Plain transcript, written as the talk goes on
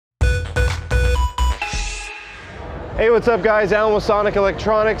Hey, what's up guys? Allyn with Sonic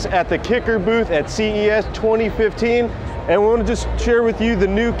Electronics at the Kicker booth at CES 2015. And we want to just share with you the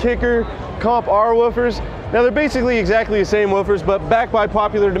new Kicker CompR woofers. Now they're basically exactly the same woofers, but backed by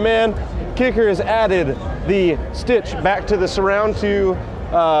popular demand, Kicker has added the stitch back to the surround to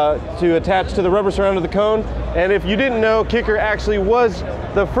attach to the rubber surround of the cone. And if you didn't know, Kicker actually was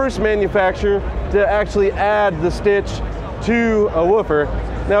the first manufacturer to actually add the stitch to a woofer.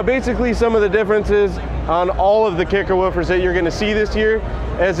 Now basically some of the differences on all of the Kicker woofers that you're going to see this year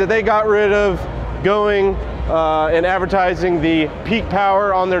is that they got rid of going and advertising the peak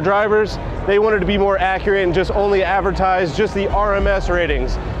power on their drivers. They wanted to be more accurate and just only advertise just the RMS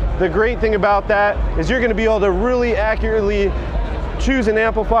ratings. The great thing about that is you're going to be able to really accurately choose an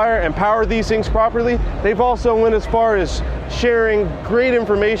amplifier and power these things properly. They've also went as far as sharing great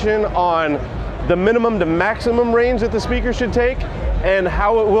information on the minimum to maximum range that the speaker should take and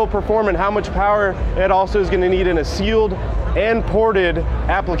how it will perform and how much power it also is going to need in a sealed and ported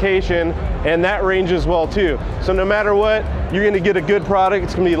application, and that range as well too. So no matter what, you're going to get a good product.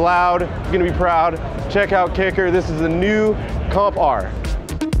 It's going to be loud, you're going to be proud. Check out Kicker. This is the new CompR.